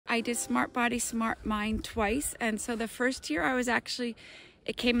I did SmartBody SmartMind twice. And so the first year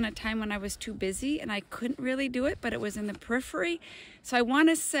it came in a time when I was too busy and I couldn't really do it, but it was in the periphery. So I want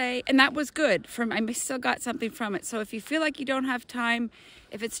to say, and that was good. I still got something from it. So if you feel like you don't have time,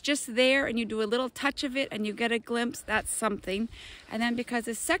 if it's just there and you do a little touch of it and you get a glimpse, that's something. And then because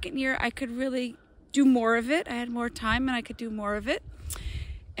the second year I could really do more of it, I had more time and I could do more of it.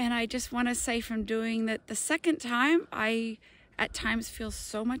 And I just want to say from doing that the second time, I at times feel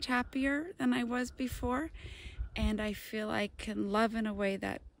so much happier than I was before. And I feel I can love in a way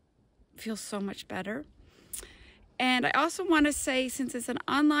that feels so much better. And I also want to say, since it's an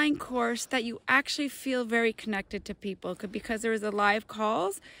online course, that you actually feel very connected to people because there is a live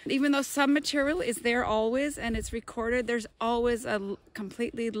calls. Even though some material is there always and it's recorded, there's always a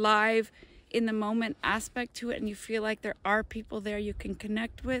completely live, in the moment aspect to it. And you feel like there are people there you can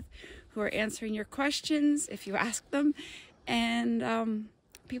connect with who are answering your questions if you ask them. And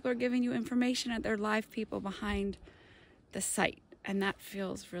people are giving you information and they're live people behind the site, and that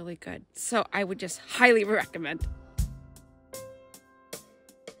feels really good. So I would just highly recommend.